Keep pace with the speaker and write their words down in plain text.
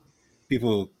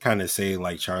people kind of say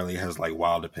like Charlie has like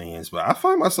wild opinions, but I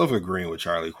find myself agreeing with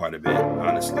Charlie quite a bit,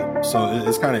 honestly. So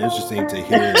it's kind of interesting to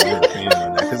hear your opinion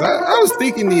on that, because I was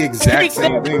thinking the exact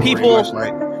same thing. People, much.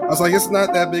 Like, I was like, it's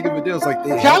not that big of a deal. It's like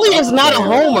Charlie is not a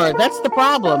homer. That's the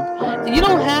problem. You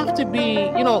don't have to be,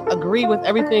 agree with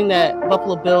everything that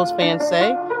Buffalo Bills fans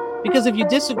say, because if you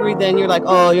disagree, then you're like,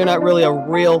 oh, you're not really a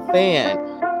real fan.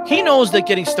 He knows that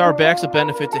getting Starback's a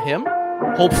benefit to him,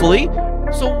 hopefully.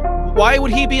 So why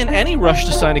would he be in any rush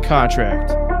to sign a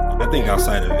contract? I think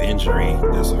outside of injury,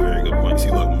 that's a very good point. See,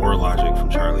 look, more logic from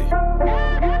Charlie.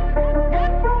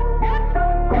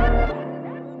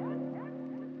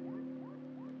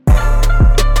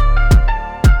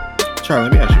 Charlie,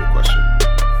 let me ask you a question.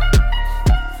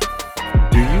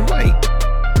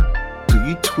 Do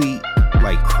you tweet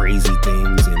like crazy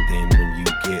things, and then when you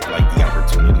get like the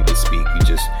opportunity to speak, you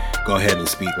just go ahead and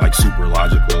speak like super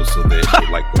logical so that it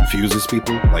like confuses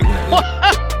people? Like,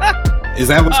 is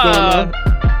that what's going on?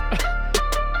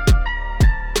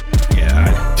 Yeah,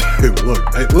 look,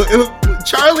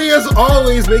 Charlie is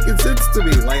always making sense to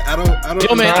me. Like, I don't.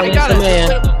 Yo, man,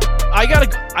 I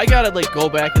gotta like go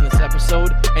back in this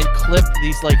episode and clip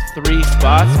these like 3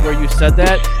 spots where you said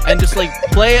that and just like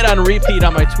play it on repeat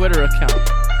on my Twitter account.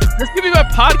 This could be my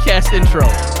podcast intro.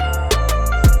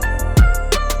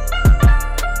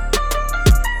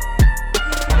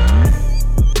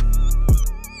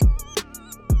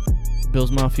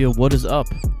 Bills Mafia, what is up?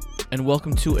 And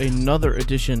welcome to another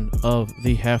edition of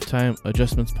the Halftime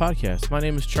Adjustments Podcast. My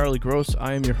name is Charlie Gross.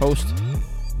 I am your host.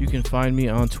 You can find me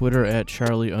on Twitter at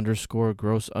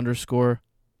Charlie_Gross_.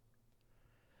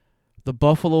 The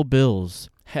Buffalo Bills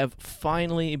have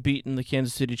finally beaten the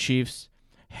Kansas City Chiefs.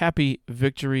 Happy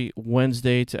Victory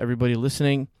Wednesday to everybody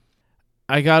listening.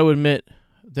 I got to admit,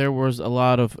 there was a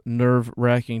lot of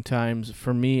nerve-wracking times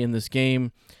for me in this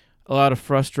game. A lot of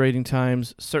frustrating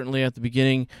times, certainly at the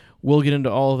beginning. We'll get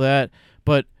into all of that,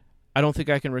 but I don't think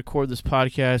I can record this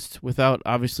podcast without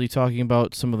obviously talking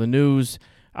about some of the news.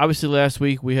 Obviously, last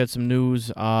week we had some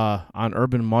news on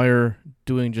Urban Meyer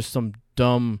doing just some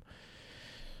dumb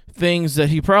things that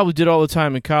he probably did all the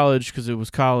time in college because it was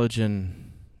college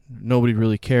and nobody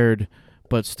really cared,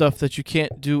 but stuff that you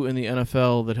can't do in the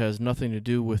NFL that has nothing to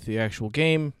do with the actual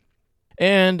game.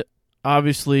 And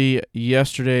obviously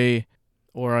yesterday,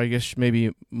 or I guess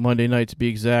maybe Monday night to be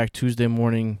exact, Tuesday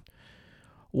morning,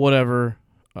 whatever,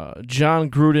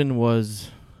 John Gruden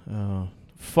was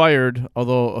fired,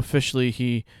 although officially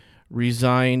he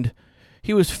resigned.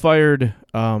 He was fired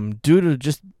due to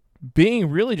just being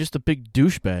really just a big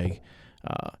douchebag.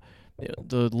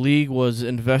 The league was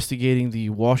investigating the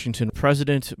Washington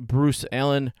president, Bruce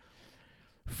Allen,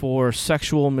 for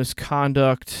sexual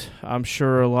misconduct. I'm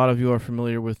sure a lot of you are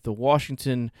familiar with the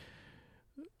Washington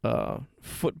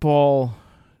football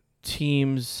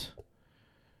team's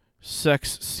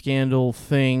sex scandal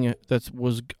thing that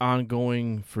was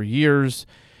ongoing for years.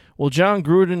 Well, John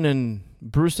Gruden and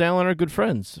Bruce Allen are good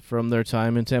friends from their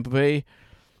time in Tampa Bay,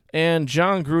 and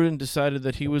John Gruden decided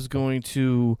that he was going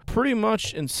to pretty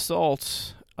much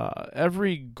insult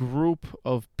every group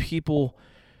of people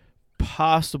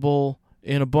possible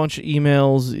in a bunch of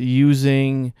emails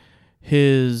using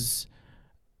his,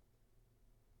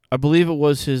 I believe it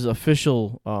was his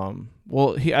official, I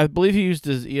believe he used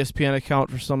his ESPN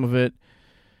account for some of it,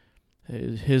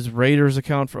 his Raiders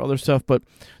account for other stuff, but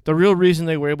the real reason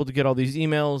they were able to get all these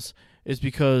emails is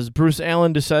because Bruce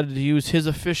Allen decided to use his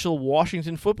official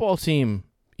Washington football team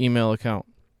email account.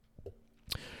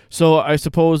 So I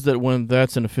suppose that when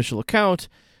that's an official account,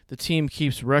 the team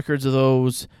keeps records of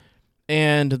those,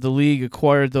 and the league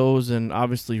acquired those and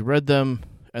obviously read them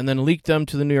and then leaked them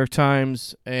to the New York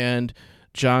Times, and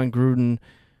John Gruden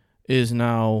is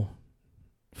now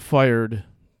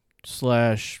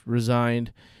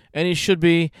fired/resigned, and he should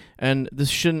be, and this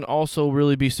shouldn't also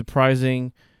really be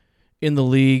surprising in the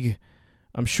league.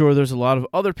 I'm sure there's a lot of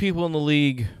other people in the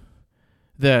league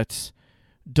that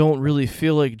don't really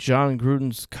feel like John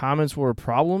Gruden's comments were a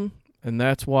problem, and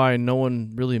that's why no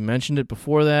one really mentioned it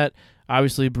before that.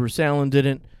 Obviously, Bruce Allen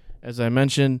didn't, as I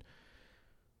mentioned.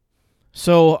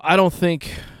 So I don't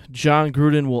think John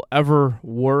Gruden will ever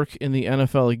work in the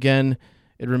NFL again.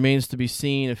 It remains to be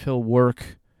seen if he'll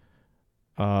work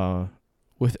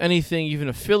with anything even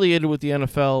affiliated with the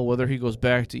NFL, whether he goes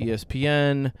back to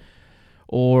ESPN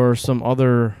or some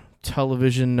other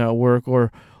television network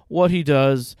or what he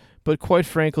does. But quite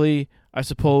frankly, I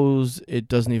suppose it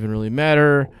doesn't even really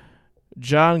matter.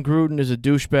 John Gruden is a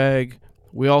douchebag.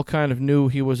 We all kind of knew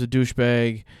he was a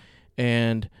douchebag,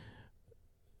 and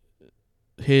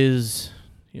his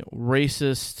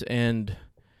racist and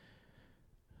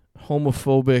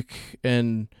homophobic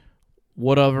and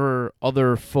whatever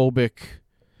other phobic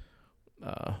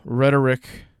rhetoric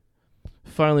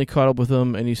finally caught up with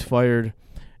him, and he's fired.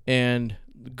 And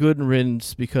good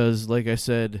riddance, because, like I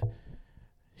said,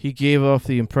 he gave off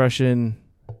the impression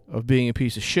of being a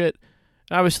piece of shit.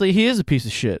 Obviously, he is a piece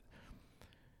of shit.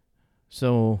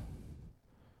 So,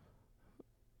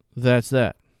 that's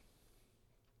that.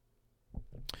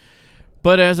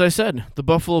 But as I said, the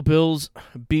Buffalo Bills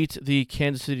beat the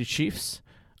Kansas City Chiefs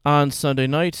on Sunday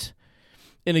night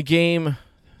in a game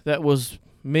that was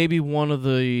maybe one of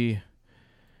the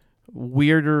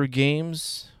weirder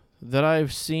games that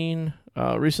I've seen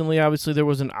recently. Obviously, there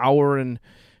was an hour and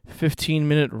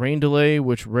 15-minute rain delay,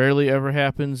 which rarely ever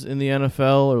happens in the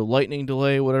NFL, or lightning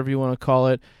delay, whatever you want to call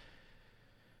it.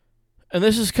 And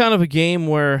this is kind of a game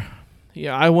where,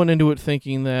 I went into it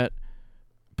thinking that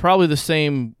probably the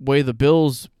same way the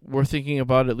Bills were thinking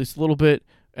about it, at least a little bit,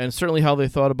 and certainly how they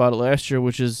thought about it last year,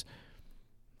 which is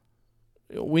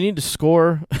we need to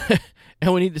score,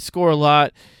 and we need to score a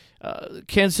lot.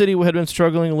 Kansas City had been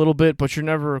struggling a little bit, but you're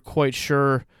never quite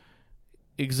sure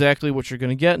exactly what you're going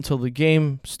to get until the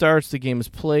game starts, the game is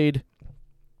played.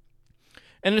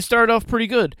 And it started off pretty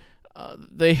good.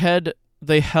 They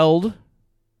held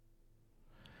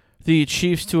the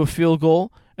Chiefs to a field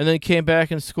goal, and then came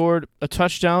back and scored a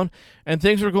touchdown, and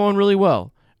things were going really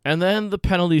well. And then the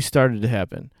penalties started to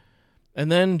happen.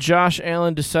 And then Josh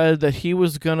Allen decided that he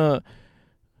was going to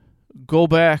go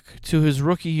back to his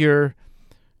rookie year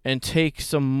and take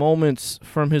some moments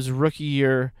from his rookie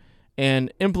year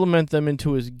and implement them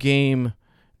into his game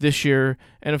this year.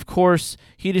 And, of course,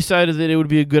 he decided that it would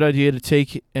be a good idea to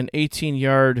take an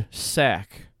 18-yard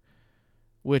sack,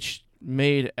 which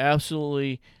made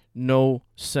absolutely no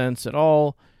sense at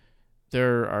all.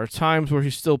 There are times where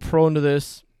he's still prone to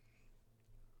this.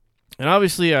 And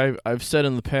obviously, I've said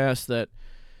in the past that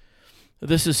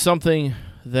this is something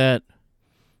that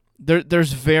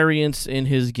there's variance in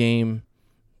his game.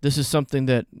 This is something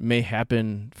that may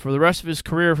happen for the rest of his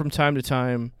career from time to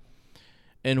time.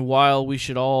 And while we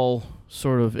should all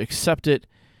sort of accept it,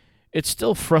 it's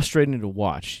still frustrating to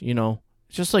watch, It's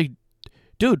just like,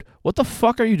 dude, what the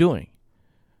fuck are you doing?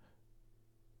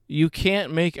 You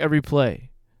can't make every play.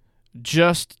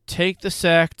 Just take the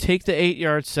sack, take the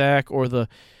 8-yard sack or the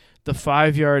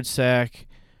 5-yard sack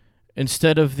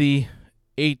instead of the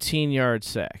 18-yard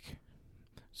sack.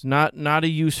 It's not a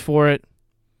use for it.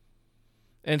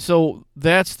 And so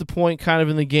that's the point kind of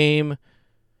in the game,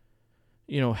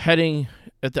 heading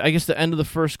at the end of the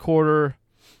first quarter,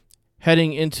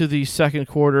 heading into the second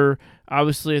quarter.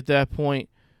 Obviously at that point,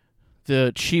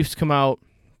 the Chiefs come out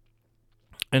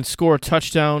and score a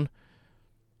touchdown.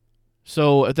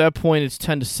 So at that point it's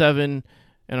 10-7,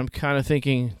 and I'm kind of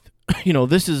thinking,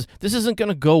 this isn't going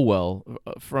to go well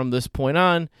from this point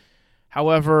on.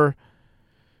 However,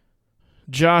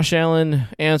 Josh Allen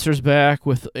answers back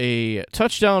with a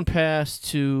touchdown pass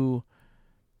to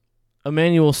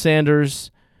Emmanuel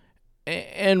Sanders.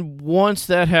 And once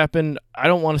that happened, I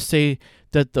don't want to say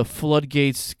that the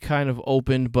floodgates kind of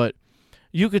opened, but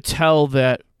you could tell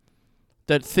that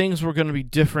things were going to be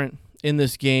different in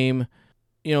this game.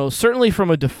 Certainly from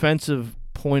a defensive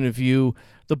point of view,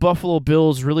 the Buffalo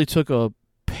Bills really took a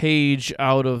page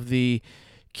out of the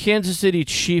Kansas City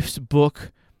Chiefs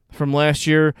book from last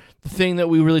year. The thing that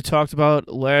we really talked about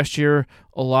last year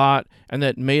a lot and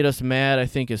that made us mad, I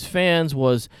think, as fans,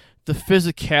 was the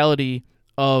physicality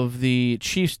of the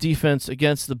Chiefs defense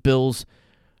against the Bills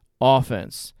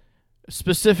offense,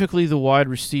 specifically the wide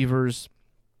receivers,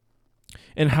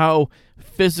 and how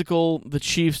physical the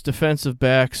Chiefs defensive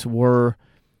backs were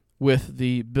with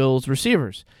the Bills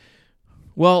receivers.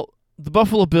 Well, the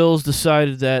Buffalo Bills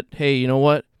decided that, hey, you know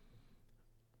what?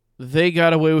 They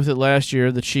got away with it last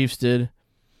year, the Chiefs did,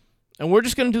 and we're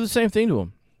just going to do the same thing to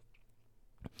them.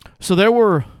 So there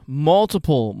were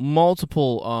multiple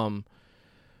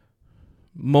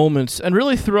moments, and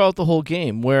really throughout the whole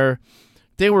game, where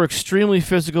they were extremely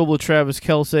physical with Travis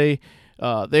Kelce.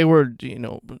 They were,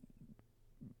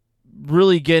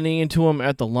 really getting into him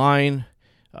at the line,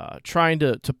 trying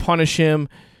to punish him,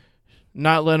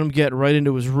 not let him get right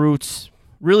into his roots,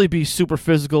 really be super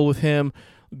physical with him,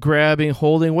 grabbing,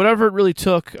 holding, whatever it really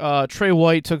took. Trey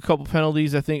White took a couple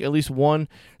penalties, I think at least one.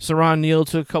 Saron Neal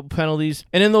took a couple penalties.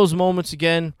 And in those moments,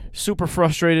 again, super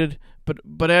frustrated.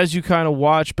 But as you kind of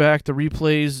watch back the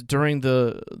replays during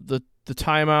the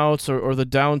timeouts or the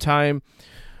downtime,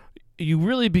 you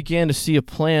really began to see a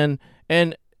plan.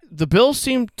 And the Bills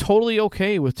seemed totally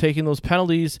okay with taking those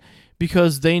penalties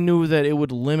because they knew that it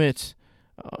would limit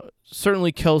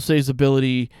certainly Kelce's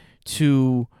ability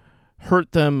to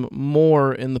hurt them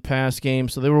more in the pass game.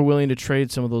 So they were willing to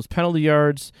trade some of those penalty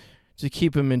yards to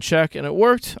keep him in check, and it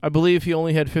worked. I believe he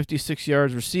only had 56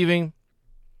 yards receiving.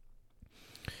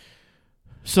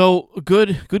 So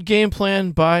good game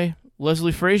plan by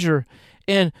Leslie Frazier.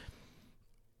 And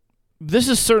this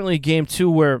is certainly game 2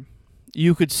 where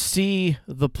you could see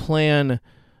the plan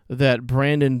that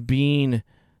Brandon Beane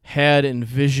had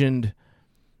envisioned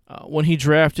when he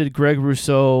drafted Greg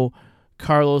Rousseau,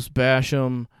 Carlos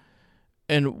Basham,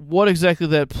 and what exactly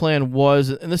that plan was.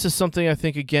 And this is something I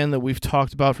think, again, that we've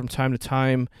talked about from time to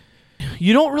time.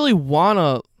 You don't really want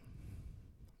to,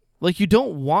 you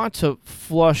don't want to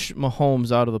flush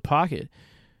Mahomes out of the pocket.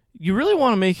 You really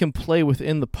want to make him play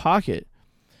within the pocket.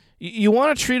 You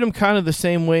want to treat him kind of the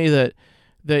same way that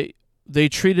they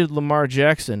treated Lamar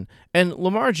Jackson. And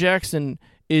Lamar Jackson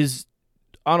is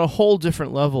on a whole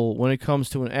different level when it comes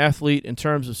to an athlete in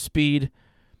terms of speed.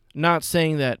 Not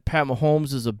saying that Pat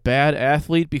Mahomes is a bad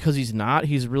athlete, because he's not.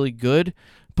 He's really good.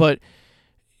 But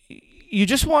you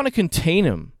just want to contain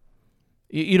him.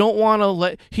 You don't want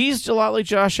to he's a lot like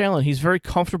Josh Allen. He's very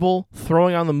comfortable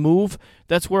throwing on the move.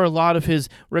 That's where a lot of his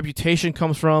reputation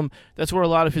comes from. That's where a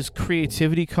lot of his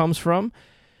creativity comes from.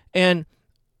 And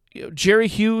Jerry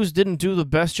Hughes didn't do the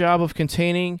best job of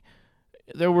containing.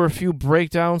 There were a few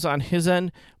breakdowns on his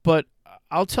end, but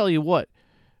I'll tell you what.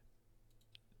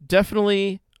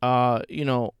 Definitely,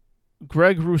 Greg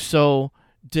Rousseau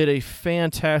did a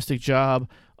fantastic job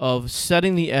of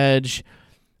setting the edge.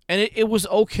 And it was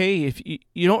okay if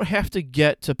you don't have to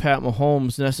get to Pat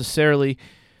Mahomes necessarily.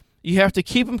 You have to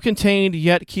keep him contained,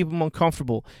 yet keep him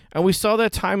uncomfortable. And we saw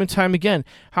that time and time again.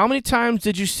 How many times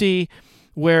did you see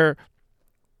where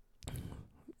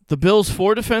the Bills'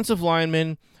 4 defensive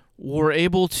linemen were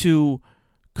able to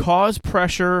cause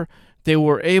pressure? They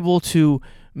were able to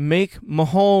make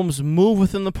Mahomes move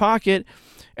within the pocket.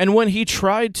 And when he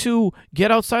tried to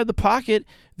get outside the pocket,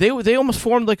 they almost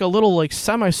formed like a little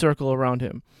semicircle around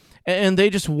him. And they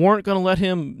just weren't going to let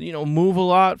him, move a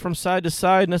lot from side to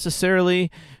side necessarily,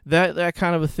 that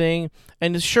kind of a thing.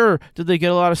 And sure, did they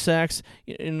get a lot of sacks?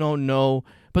 No.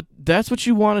 But that's what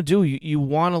you want to do. You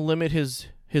want to limit his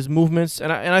movements.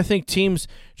 And I think teams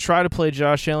try to play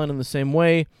Josh Allen in the same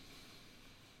way.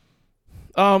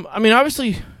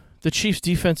 Obviously, the Chiefs'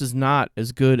 defense is not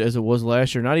as good as it was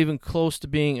last year, not even close to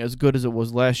being as good as it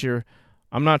was last year.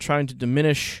 I'm not trying to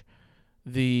diminish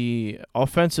the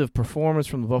offensive performance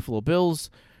from the Buffalo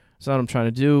Bills. That's not what I'm trying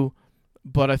to do.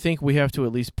 But I think we have to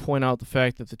at least point out the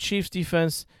fact that the Chiefs'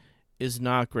 defense is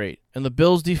not great. And the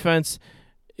Bills' defense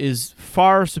is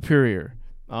far superior.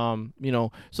 So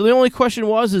the only question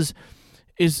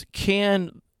is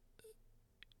can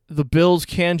the Bills,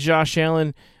 can Josh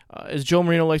Allen, as Joe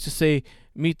Marino likes to say,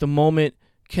 meet the moment?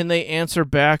 Can they answer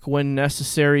back when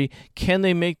necessary? Can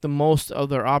they make the most of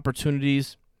their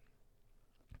opportunities?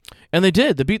 And they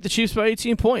did. They beat the Chiefs by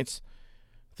 18 points.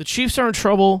 The Chiefs are in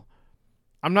trouble.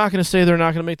 I'm not going to say they're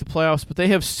not going to make the playoffs, but they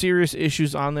have serious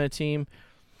issues on that team.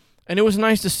 And it was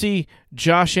nice to see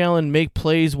Josh Allen make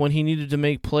plays when he needed to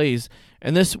make plays.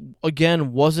 And this,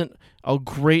 again, wasn't a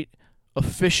great,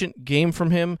 efficient game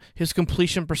from him. His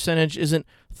completion percentage isn't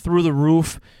through the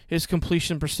roof. His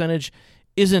completion percentage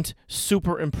isn't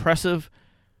super impressive.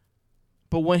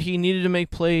 But when he needed to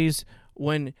make plays,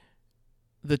 when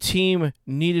the team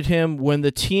needed him, when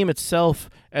the team itself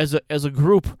as a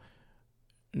group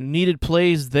needed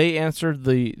plays, they answered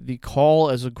the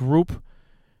call as a group.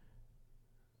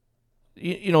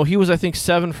 He was, I think,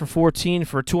 7 for 14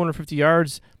 for 250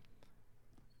 yards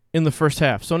in the first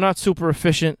half. So not super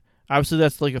efficient. Obviously,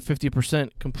 that's like a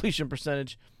 50% completion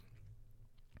percentage.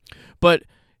 But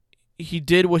he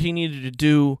did what he needed to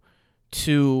do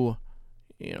to,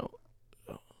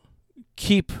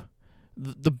 keep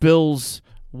the Bills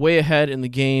way ahead in the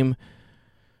game.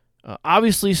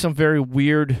 Obviously, some very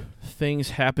weird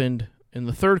things happened in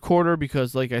the third quarter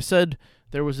because, like I said,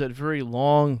 there was that very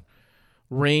long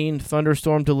rain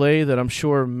thunderstorm delay that I'm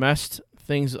sure messed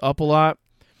things up a lot.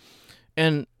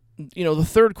 And, the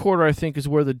third quarter, I think, is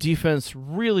where the defense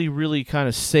really, really kind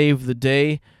of saved the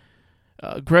day.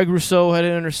 Greg Rousseau had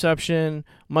an interception.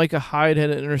 Micah Hyde had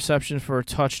an interception for a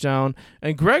touchdown.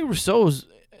 And Greg Rousseau's,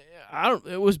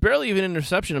 it was barely even an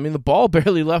interception. The ball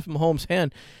barely left Mahomes'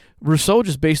 hand. Rousseau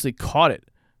just basically caught it.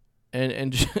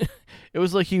 And it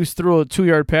was like he threw a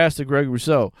 2-yard pass to Greg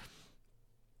Rousseau.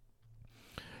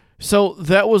 So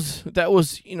that was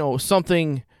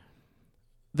something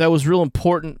that was real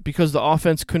important because the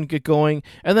offense couldn't get going.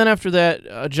 And then after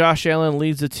that, Josh Allen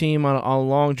leads the team on a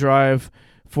long drive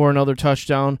for another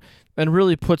touchdown and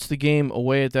really puts the game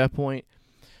away at that point.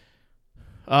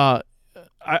 I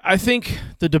think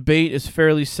the debate is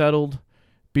fairly settled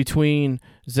between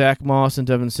Zach Moss and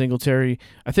Devin Singletary.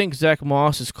 I think Zach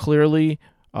Moss is clearly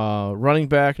running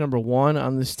back number 1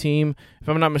 on this team. If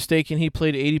I'm not mistaken, he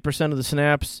played 80% of the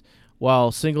snaps,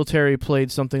 while Singletary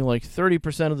played something like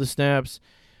 30% of the snaps.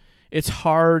 It's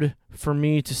hard for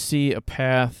me to see a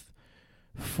path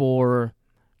for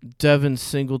Devin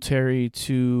Singletary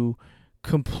to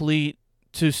complete,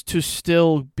 to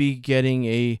still be getting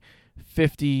a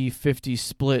 50-50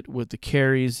 split with the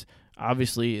carries.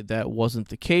 Obviously, that wasn't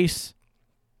the case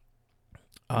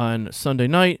on Sunday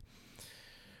night.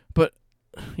 But,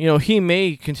 he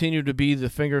may continue to be the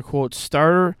finger quote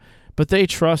starter, but they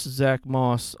trust Zach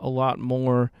Moss a lot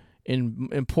more in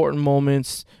important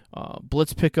moments,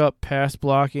 blitz pickup, pass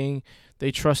blocking.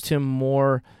 They trust him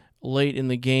more late in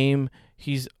the game.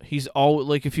 He's all,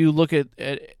 like, if you look at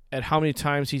how many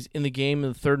times he's in the game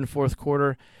in the third and fourth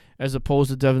quarter as opposed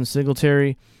to Devin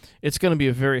Singletary, it's going to be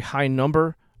a very high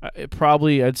number.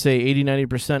 Probably, I'd say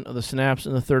 80-90% of the snaps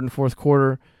in the third and fourth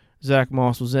quarter, Zach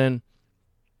Moss was in.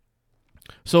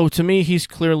 So to me, he's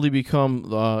clearly become,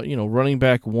 running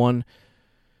back 1.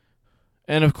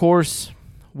 And of course,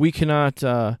 we cannot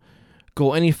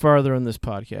go any farther in this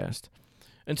podcast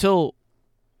until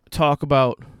talk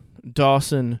about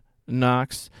Dawson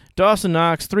Knox. Dawson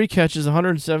Knox, 3 catches,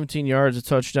 117 yards, a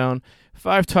touchdown,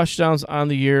 5 touchdowns on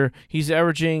the year. He's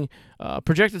averaging,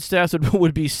 projected stats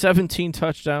would be 17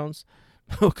 touchdowns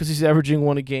because he's averaging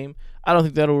 1 a game. I don't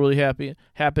think that'll really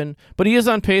happen. But he is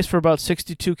on pace for about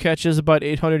 62 catches, about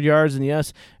 800 yards, and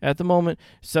yes, at the moment,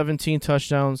 17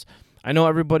 touchdowns. I know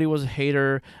everybody was a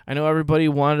hater. I know everybody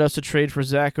wanted us to trade for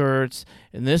Zach Ertz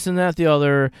and this and that, the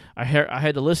other. I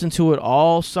had to listen to it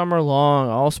all summer long,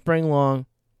 all spring long.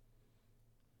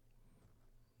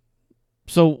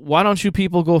 So why don't you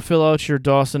people go fill out your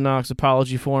Dawson Knox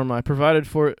apology form? I provided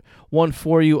one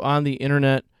for you on the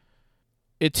internet.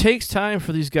 It takes time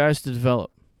for these guys to develop.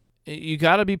 You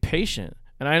got to be patient.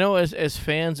 And I know as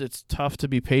fans it's tough to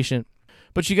be patient,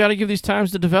 but you got to give these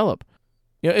times to develop.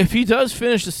 If he does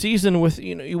finish the season with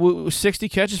 60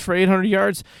 catches for 800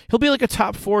 yards, he'll be like a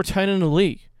top 4 tight end in the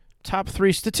league, top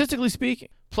 3 statistically speaking.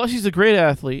 Plus, he's a great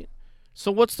athlete.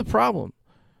 So what's the problem?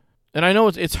 And I know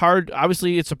it's hard.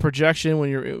 Obviously, it's a projection when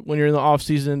you're in the off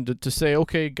season to say,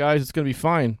 okay, guys, it's going to be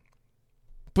fine.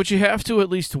 But you have to at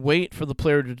least wait for the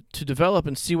player to develop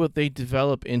and see what they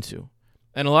develop into.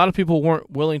 And a lot of people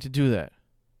weren't willing to do that.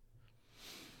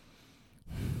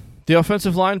 The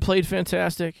offensive line played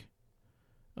fantastic.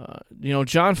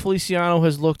 John Feliciano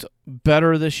has looked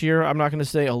better this year. I'm not going to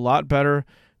say a lot better,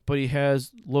 but he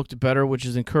has looked better, which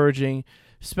is encouraging.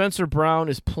 Spencer Brown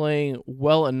is playing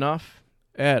well enough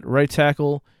at right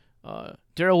tackle.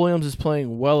 Darrell Williams is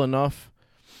playing well enough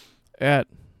at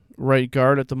right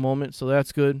guard at the moment, so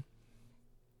that's good.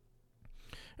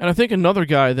 And I think another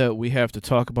guy that we have to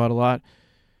talk about a lot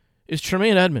is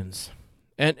Tremaine Edmunds.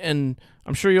 And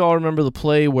I'm sure you all remember the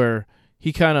play where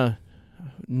he kind of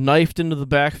knifed into the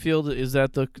backfield, is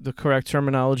that the correct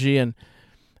terminology,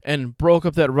 and broke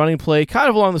up that running play, kind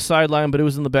of along the sideline, but it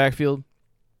was in the backfield.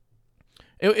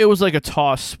 It was like a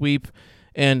toss sweep,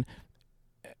 and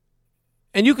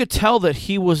you could tell that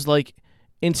he was like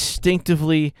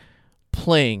instinctively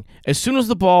playing. As soon as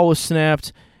the ball was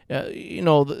snapped,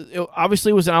 obviously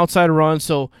it was an outside run,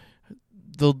 so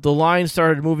the line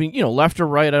started moving, left or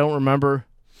right, I don't remember.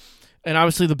 And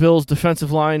obviously the Bills'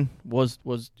 defensive line was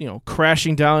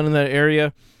crashing down in that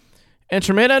area. And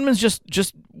Tremaine Edmunds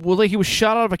just like he was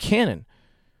shot out of a cannon.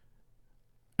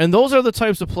 And those are the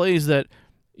types of plays that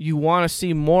you want to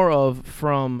see more of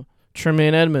from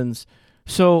Tremaine Edmunds.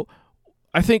 So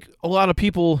I think a lot of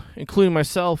people, including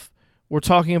myself, were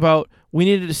talking about we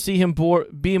needed to see him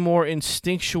be more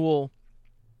instinctual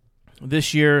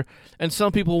this year. And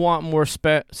some people want more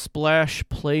splash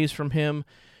plays from him.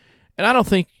 And I don't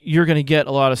think you're going to get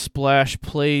a lot of splash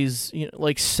plays,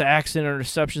 like sacks and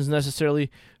interceptions necessarily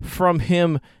from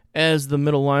him as the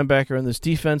middle linebacker in this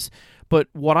defense. But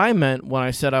what I meant when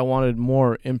I said I wanted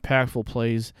more impactful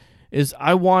plays is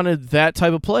I wanted that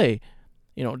type of play,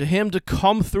 to him to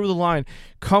come through the line,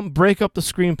 come break up the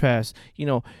screen pass,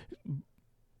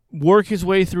 work his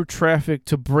way through traffic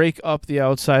to break up the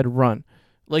outside run,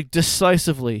 like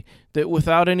decisively, that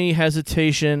without any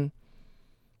hesitation.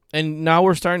 And now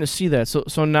we're starting to see that.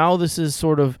 So now this is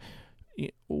sort of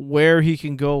where he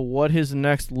can go, what his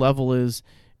next level is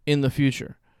in the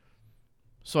future.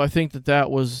 So I think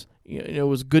that was, it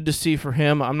was good to see for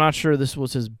him. I'm not sure this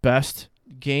was his best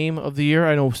game of the year.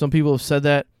 I know some people have said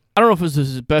that. I don't know if this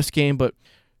is his best game, but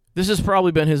this has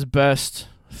probably been his best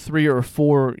 3 or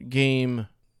 4 game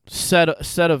set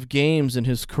of games in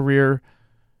his career.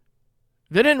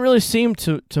 They didn't really seem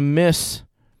to miss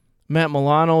Matt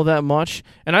Milano that much,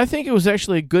 and I think it was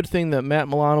actually a good thing that Matt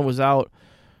Milano was out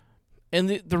And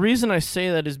the reason I say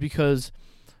that is because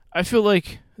I feel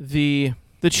like the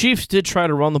Chiefs did try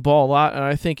to run the ball a lot, and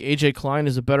I think A.J. Klein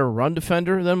is a better run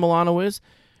defender than Milano is.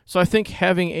 So I think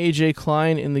having A.J.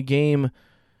 Klein in the game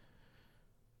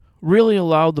really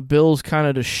allowed the Bills kind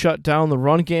of to shut down the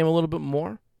run game a little bit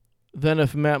more than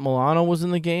if Matt Milano was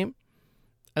in the game.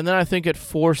 And then I think it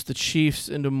forced the Chiefs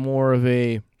into more of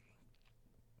a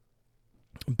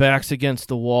backs against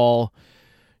the wall.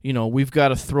 We've got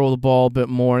to throw the ball a bit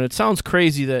more. And it sounds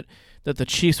crazy that the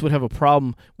Chiefs would have a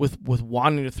problem with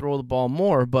wanting to throw the ball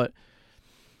more. But,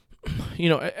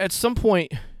 at some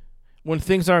point when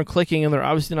things aren't clicking, and they're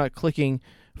obviously not clicking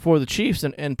for the Chiefs,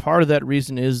 and part of that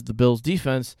reason is the Bills'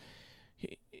 defense,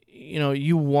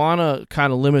 you want to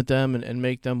kind of limit them and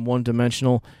make them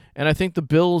one-dimensional. And I think the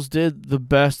Bills did the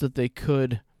best that they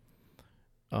could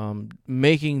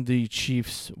making the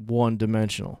Chiefs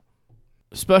one-dimensional.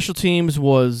 Special teams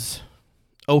was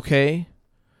okay,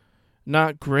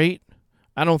 not great.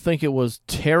 I don't think it was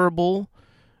terrible.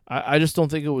 I just don't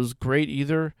think it was great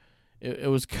either. It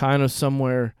was kind of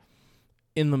somewhere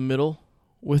in the middle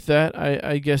with that,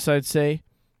 I guess I'd say.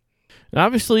 And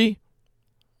obviously,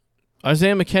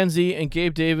 Isaiah McKenzie and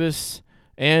Gabe Davis,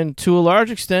 and to a large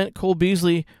extent, Cole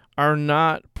Beasley, are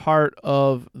not part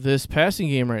of this passing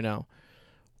game right now,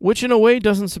 which in a way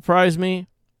doesn't surprise me.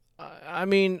 I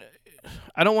mean,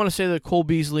 I don't want to say that Cole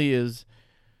Beasley is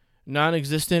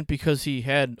non-existent because he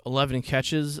had 11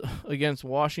 catches against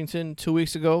Washington 2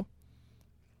 weeks ago.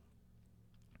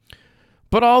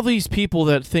 But all these people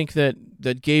that think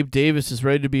that Gabe Davis is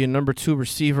ready to be a number 2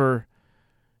 receiver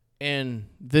and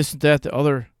this, that, the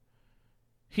other,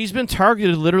 he's been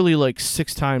targeted literally like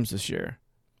 6 times this year.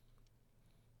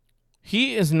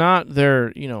 He is not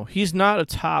he's not a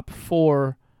top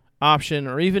 4 option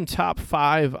or even top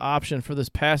 5 option for this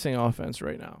passing offense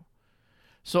right now.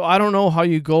 So I don't know how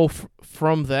you go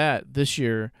from that this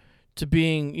year to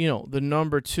being, the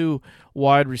number 2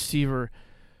 wide receiver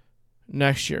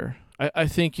next year. I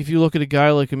think if you look at a guy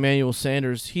like Emmanuel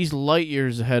Sanders, he's light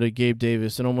years ahead of Gabe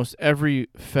Davis in almost every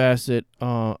facet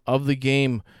of the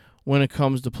game when it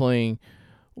comes to playing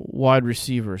wide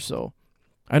receiver. So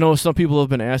I know some people have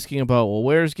been asking about, well,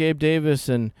 where's Gabe Davis?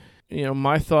 And,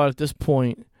 my thought at this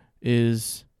point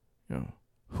is,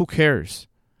 who cares?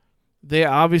 They're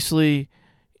obviously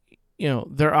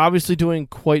doing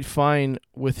quite fine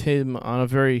with him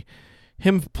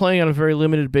playing on a very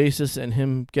limited basis and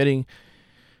him getting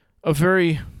a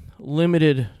very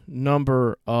limited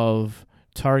number of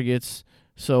targets.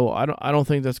 So I don't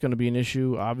think that's going to be an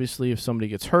issue. Obviously, if somebody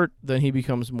gets hurt, then he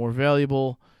becomes more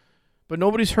valuable. But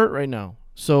nobody's hurt right now.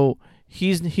 So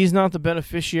he's not the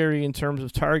beneficiary in terms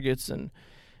of targets and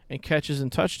catches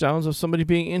and touchdowns of somebody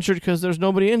being injured because there's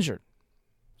nobody injured.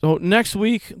 So next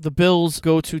week, the Bills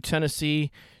go to Tennessee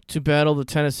to battle the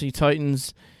Tennessee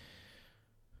Titans.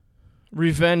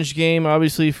 Revenge game,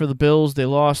 obviously, for the Bills. They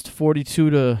lost 42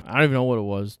 to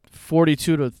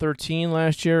 13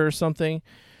 last year or something.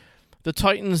 The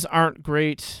Titans aren't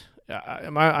great. I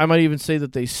might even say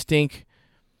that they stink.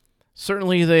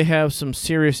 Certainly, they have some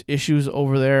serious issues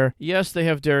over there. Yes, they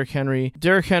have Derrick Henry.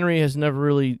 Derrick Henry has never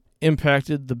really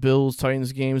impacted the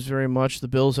Bills-Titans games very much. The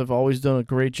Bills have always done a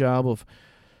great job of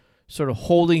sort of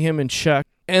holding him in check.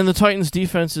 And the Titans'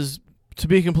 defense is, to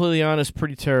be completely honest,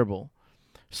 pretty terrible.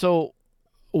 So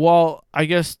while I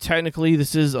guess technically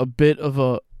this is a bit of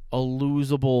a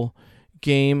losable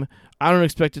game, I don't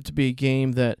expect it to be a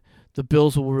game that the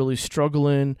Bills will really struggle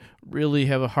in, really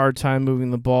have a hard time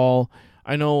moving the ball.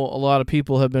 I know a lot of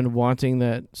people have been wanting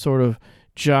that sort of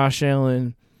Josh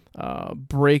Allen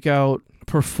breakout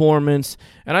performance,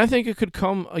 and I think it could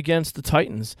come against the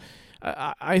Titans.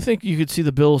 I think you could see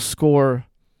the Bills score,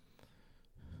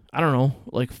 I don't know,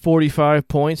 like 45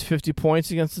 points, 50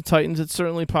 points against the Titans. It's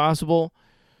certainly possible.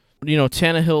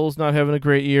 Tannehill's not having a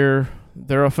great year.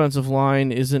 Their offensive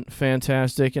line isn't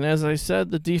fantastic. And as I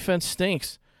said, the defense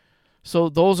stinks. So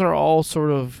those are all sort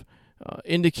of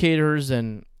indicators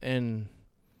and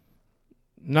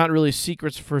not really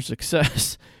secrets for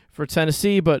success for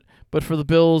Tennessee, but for the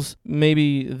Bills,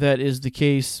 maybe that is the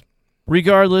case.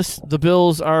 Regardless, the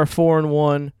Bills are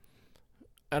 4-1,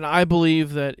 and I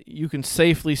believe that you can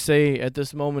safely say at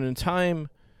this moment in time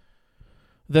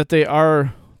that they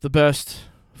are the best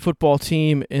football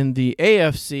team in the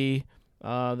AFC.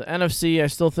 The NFC, I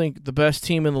still think the best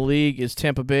team in the league is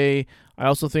Tampa Bay. I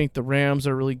also think the Rams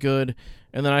are really good,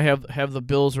 and then I have the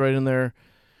Bills right in there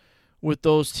with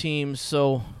those teams.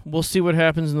 So we'll see what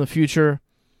happens in the future.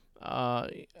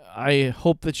 I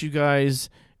hope that you guys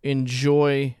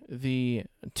enjoy the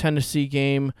Tennessee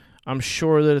game. I'm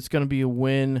sure that it's going to be a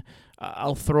win.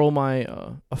 I'll throw my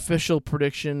official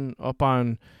prediction up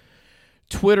on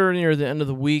Twitter near the end of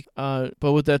the week. But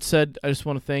with that said, I just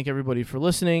want to thank everybody for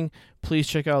listening. Please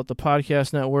check out the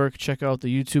podcast network. Check out the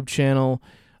YouTube channel.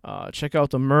 Check out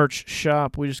the merch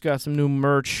shop. We just got some new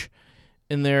merch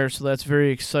in there, so that's very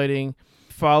exciting.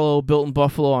 Follow Built in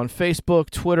Buffalo on Facebook,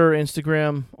 Twitter,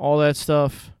 Instagram, all that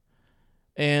stuff.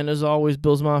 And as always,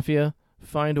 Bills Mafia,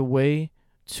 find a way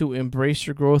to embrace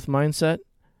your growth mindset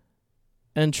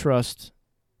and trust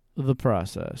the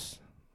process.